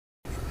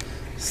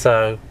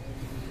So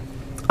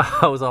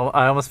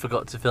I almost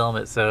forgot to film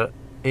it. So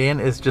Ian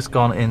has just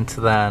gone into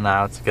there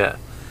now to get.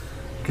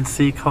 You can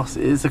see it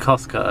is a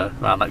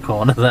Costcutter around that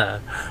corner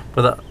there,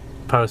 but that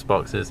post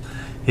box is.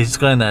 He's just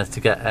going there to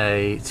get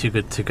a Too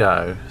Good To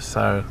Go.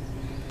 So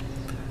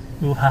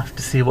we'll have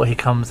to see what he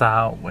comes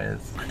out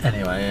with.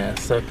 Anyway, yeah.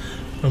 So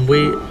and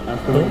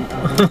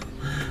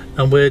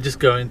we're just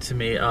going to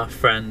meet our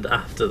friend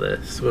after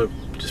this. We're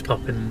just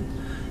popping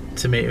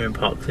to meet her in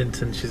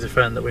Pocklington. She's a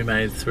friend that we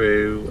made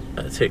through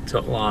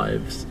TikTok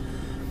lives,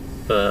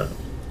 but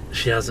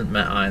she hasn't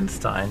met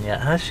Einstein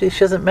yet, has she? She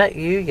hasn't met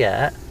you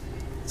yet,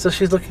 so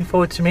she's looking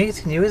forward to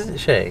meeting you, isn't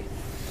she?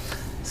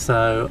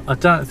 So I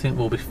don't think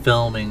we'll be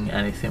filming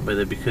anything with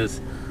her because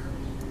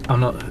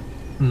I'm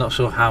not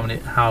sure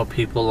if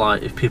people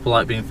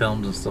like being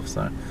filmed and stuff.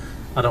 So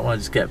I don't want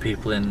to just get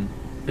people in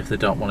if they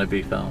don't want to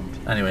be filmed.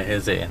 Anyway,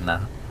 here's Ian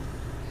now.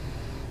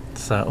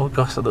 So, oh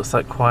gosh, that looks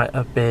like quite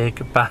a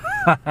big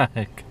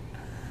bag.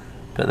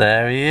 But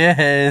there he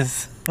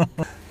is.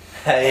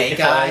 Hey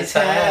guys,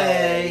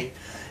 hey!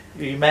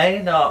 You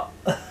may not.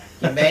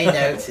 You may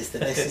notice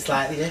that this is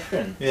slightly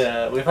different.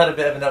 Yeah, we've had a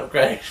bit of an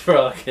upgrade for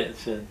our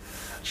kitchen.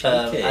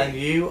 And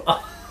you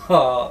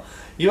are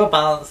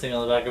balancing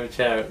on the back of a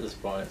chair at this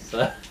point,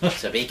 so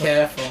be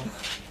careful.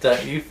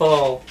 Don't you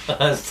fall.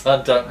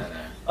 Einstein,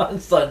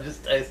 Einstein,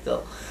 just stay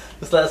still.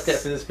 Just let us get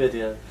through this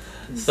video.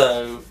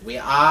 So we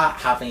are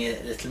having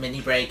a little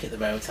mini break at the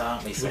moment,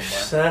 aren't we?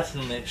 Somewhere?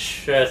 We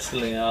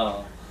certainly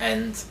are.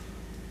 And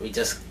we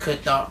just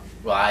could not.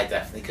 Well, I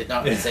definitely could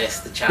not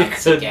resist the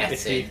chance of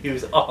getting. He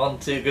was on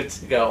Too Good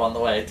To Go on the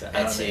way to.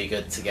 And Too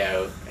Good To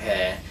Go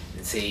here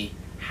and see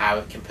how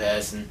it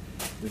compares. And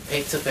we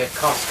picked up a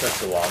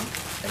Costcutter one,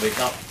 and we've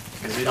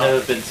never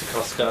been to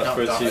Costcutter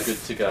for a Too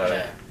Good To Go.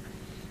 Yeah.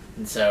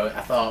 And so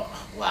I thought,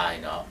 why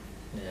not?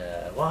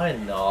 Yeah, why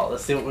not?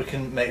 Let's see what we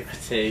can make for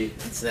tea.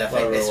 And so I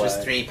think this was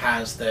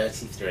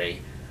 £3.33.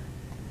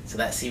 So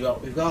let's see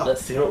what we've got.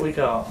 Let's see what we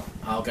got.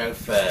 I'll go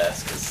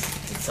first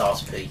because it's all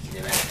peeking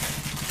in it.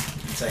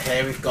 And so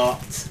here we've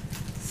got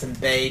some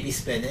baby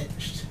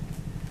spinach,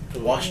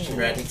 washed and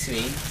ready to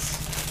eat.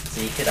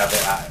 So you could have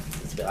it like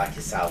it's a bit like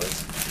a salad,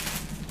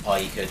 or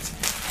you could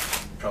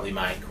probably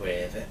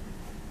microwave it.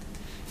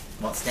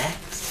 What's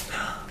next?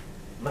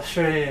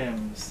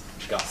 Mushrooms.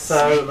 Got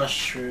some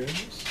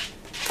mushrooms.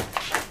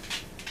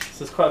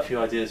 So there's quite a few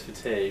ideas for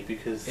tea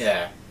because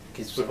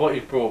with what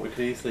you've brought we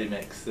could easily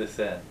mix this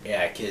in.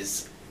 Yeah,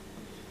 because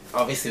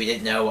obviously we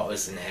didn't know what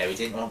was in here. We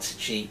didn't want to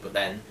cheat, but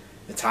then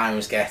the time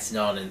was getting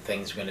on and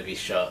things were going to be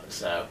shut,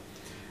 so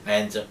I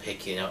ended up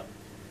picking up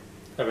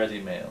a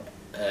ready meal.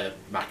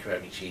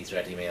 Macaroni cheese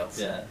ready meal.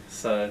 Yeah,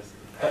 so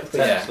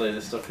potentially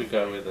the stuff could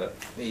go with it.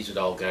 These would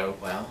all go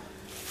well.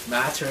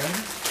 Macaron.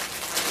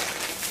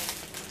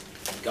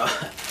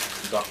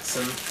 Got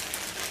some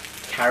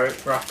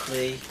carrot,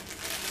 broccoli,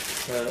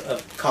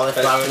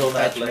 cauliflower and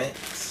veg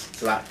mix,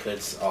 so that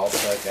could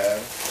also go.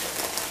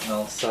 And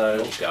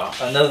also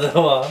another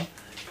one,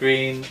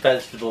 green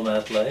vegetable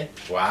medley.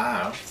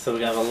 Wow. So we're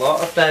going to have a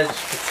lot of veg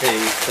for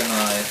tea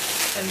tonight.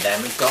 And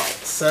then we've got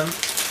some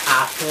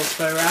apples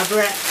for our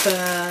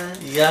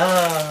breakfast.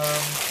 Yum.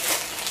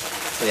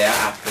 So yeah,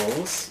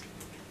 apples.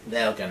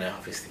 They're going to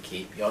obviously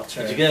keep your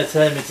turn. If you're going to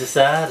turn me to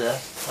cider,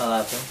 I'll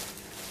have them.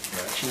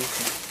 No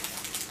cheating.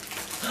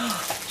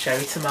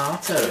 Cherry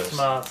tomatoes. Cherry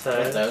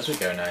tomatoes. Those would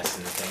go nice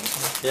in the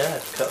thing. Yeah,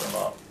 cut them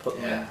up, put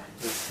them in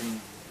with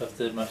some of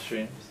the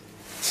mushrooms.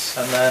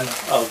 And then,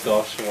 oh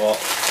gosh, what?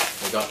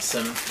 We got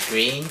some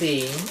green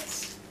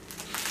beans.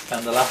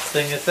 And the last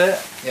thing is it?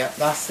 Yep,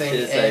 last thing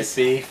is a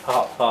beef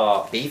hot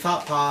pot. Beef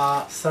hot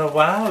pot. So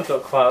wow, we've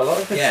got quite a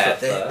lot of good stuff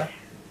there.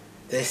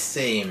 This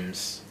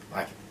seems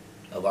like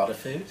a lot of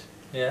food.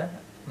 Yeah.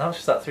 How much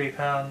is that?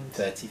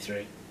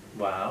 £3.33.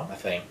 Wow. I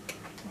think.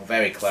 Well,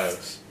 very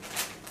close.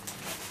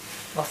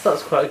 I thought that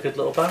was quite a good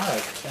little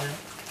bag. Yeah.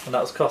 And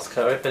that was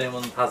Costco, if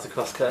anyone has a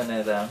Costco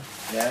near them.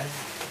 Yeah.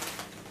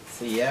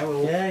 So yeah,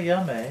 we'll... Yeah,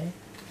 yummy.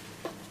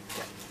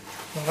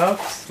 Well,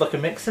 it's like a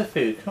mix of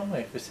food, can't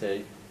we, for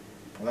tea?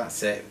 Well,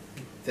 that's it.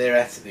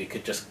 Theoretically, we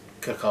could just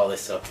cook all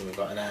this up and we've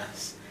got a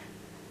nice,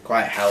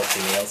 quite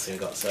healthy meal, so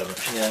we've got so much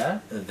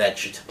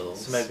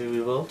vegetables. So maybe we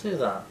will do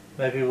that.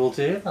 Maybe we'll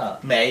do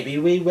that. Maybe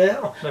we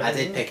will. Maybe I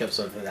did pick up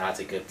something that had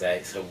a good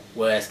date, so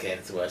worst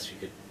came to worst, we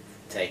could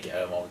take it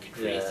home or we could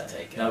freeze to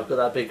take it home. Now we've got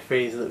that big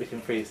freezer that we can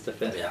freeze stuff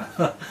in.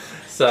 Yeah.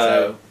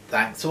 so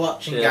thanks for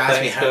watching, guys.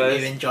 We hope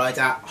you enjoyed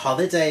our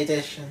holiday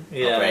edition.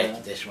 Or break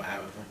edition,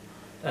 whatever.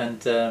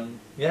 And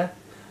yeah,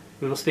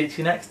 we will speak to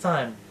you next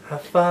time.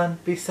 Have fun,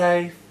 be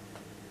safe.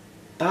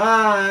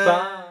 Bye.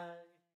 Bye.